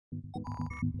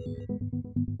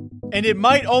And it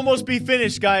might almost be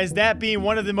finished, guys. That being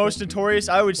one of the most notorious,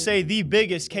 I would say the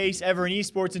biggest case ever in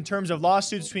esports in terms of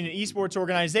lawsuits between an esports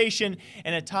organization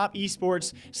and a top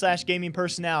esports/gaming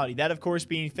personality. That, of course,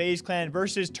 being FaZe Clan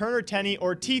versus Turner Tenney,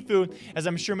 or Tfue, as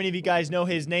I'm sure many of you guys know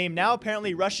his name, now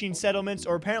apparently rushing settlements,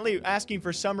 or apparently asking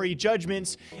for summary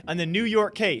judgments on the New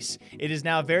York case. It is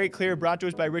now very clear, brought to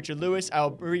us by Richard Lewis.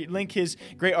 I'll link his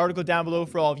great article down below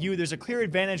for all of you. There's a clear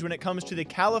advantage when it comes to the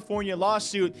California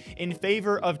lawsuit in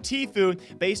favor of Tfue,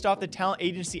 based off the Talent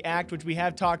Agency Act, which we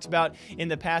have talked about in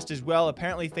the past as well.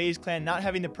 Apparently, FaZe Clan not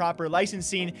having the proper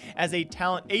licensing as a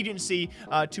talent agency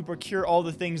to procure all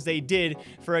the things they did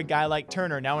for a guy like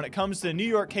Turner. Now, when it comes to the New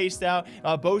York case, now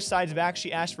both sides have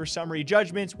actually asked for summary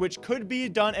judgments, which could be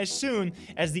done as soon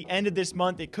as the end of this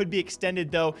month. It could be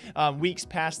extended, though, weeks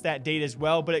past that date as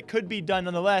well, but it could be done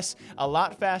nonetheless a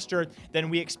lot faster than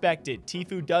we expected.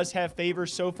 Tfue does have favor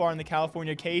so far in the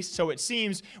California case, so it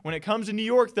seems when it comes to New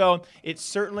York, though, it's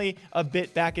certainly a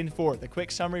bit back and forth. A quick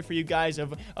summary for you guys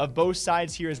of both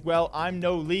sides here as well. I'm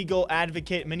no legal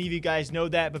advocate. Many of you guys know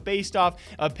that, but based off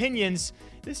opinions,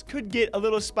 this could get a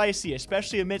little spicy,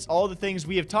 especially amidst all the things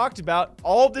we have talked about.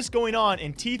 All of this going on,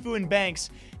 and Tfue and Banks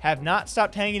have not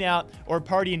stopped hanging out or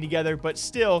partying together, but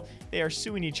still, they are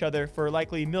suing each other for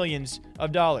likely millions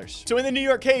of dollars. So in the New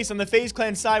York case, on the FaZe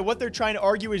Clan side, what they're trying to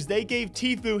argue is they gave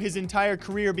Tfue his entire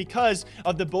career because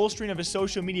of the bolstering of his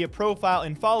social media profile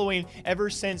and following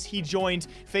ever since he joined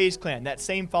FaZe Clan. That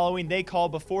same following they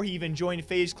called before he even joined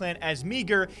FaZe Clan as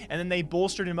meager, and then they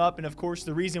bolstered him up, and of course,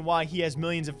 the reason why he has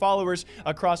millions of followers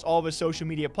across all of his social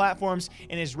media platforms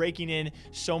and is raking in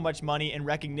so much money and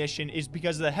recognition is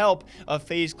because of the help of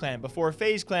FaZe Clan. Before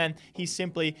FaZe Clan, he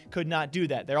simply could not do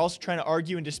that. They're also trying to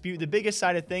argue and dispute the biggest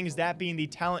side of things, that being the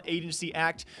Talent Agency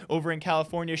Act over in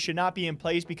California should not be in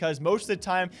place, because most of the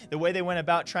time, the way they went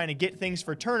about trying to get things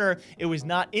for Turner, it was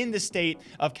not in the state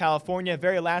of California.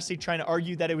 Very lastly, trying to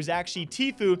argue that it was actually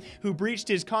Tfue who breached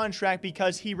his contract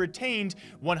because he retained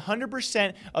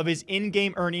 100% of his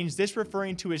in-game earnings, this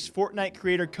referring to his Fortnite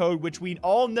creator code, which we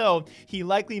all know he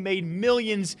likely made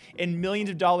millions and millions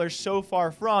of dollars so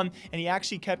far from, and he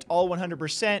actually kept all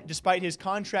 100%, despite his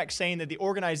contract saying that the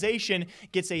organization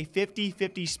gets a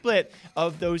 50-50 split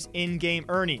of those in-game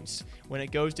earnings. When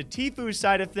it goes to Tfue's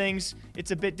side of things,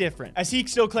 it's a bit different, as he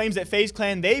still claims that FaZe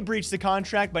Clan, they breached the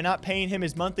contract by not paying him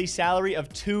his monthly salary of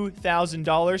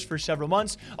 $2,000 for several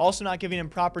months, also not giving him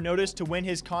proper notice to when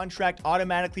his contract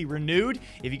automatically renewed.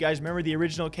 If you guys remember the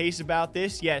original case about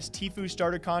this, yes, Tfue's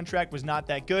starter contract was not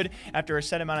that good. After a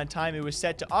set amount of time, it was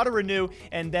set to auto-renew,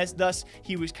 and thus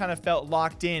he was kind of felt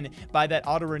locked in by that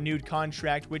auto-renewed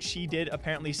contract, which he did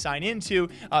apparently sign into.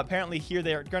 Apparently here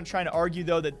they're trying to argue,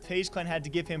 though, that FaZe Clan had to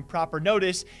give him proper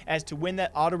notice as to when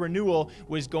that auto-renewal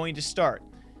was going to start.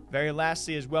 Very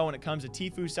lastly as well, when it comes to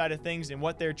Tfue's side of things and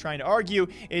what they're trying to argue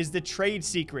is the trade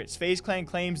secrets. FaZe Clan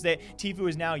claims that Tfue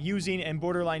is now using and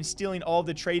borderline stealing all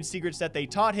the trade secrets that they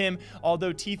taught him,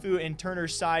 although Tfue and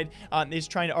Turner's side is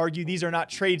trying to argue these are not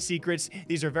trade secrets.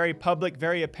 These are very public,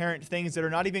 very apparent things that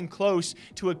are not even close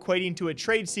to equating to a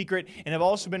trade secret, and have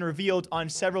also been revealed on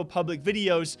several public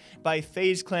videos by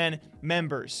FaZe Clan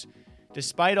members.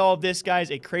 Despite all of this,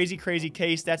 guys, a crazy, crazy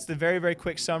case. That's the very, very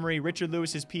quick summary. Richard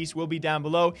Lewis's piece will be down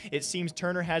below. It seems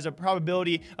Turner has a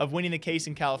probability of winning the case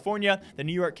in California. The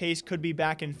New York case could be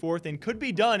back and forth and could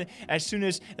be done as soon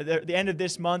as the end of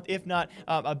this month, if not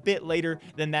a bit later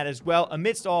than that as well.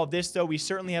 Amidst all of this, though, we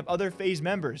certainly have other FaZe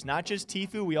members, not just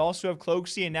Tfue. We also have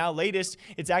Cloakzy, and now latest,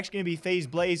 it's actually going to be FaZe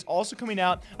Blaze also coming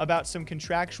out about some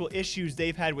contractual issues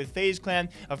they've had with FaZe Clan.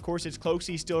 Of course, it's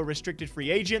Cloakzy, still a restricted free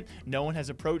agent. No one has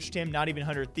approached him, not even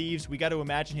 100 Thieves. We got to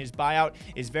imagine his buyout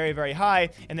is very, very high.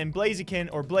 And then Blaziken,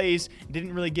 or Blaze,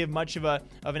 didn't really give much of an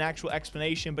actual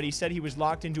explanation, but he said he was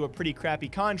locked into a pretty crappy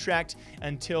contract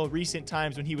until recent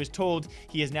times when he was told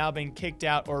he has now been kicked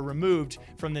out or removed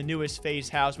from the newest FaZe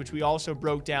house, which we also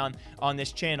broke down on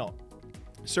this channel.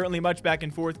 Certainly much back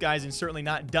and forth, guys, and certainly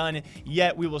not done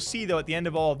yet. We will see, though, at the end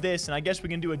of all of this, and I guess we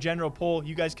can do a general poll.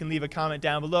 You guys can leave a comment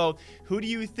down below. Who do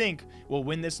you think will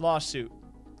win this lawsuit?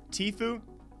 Tfue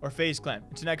or FaZe Clan?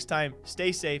 Until next time,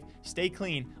 stay safe, stay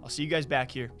clean. I'll see you guys back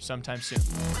here sometime soon.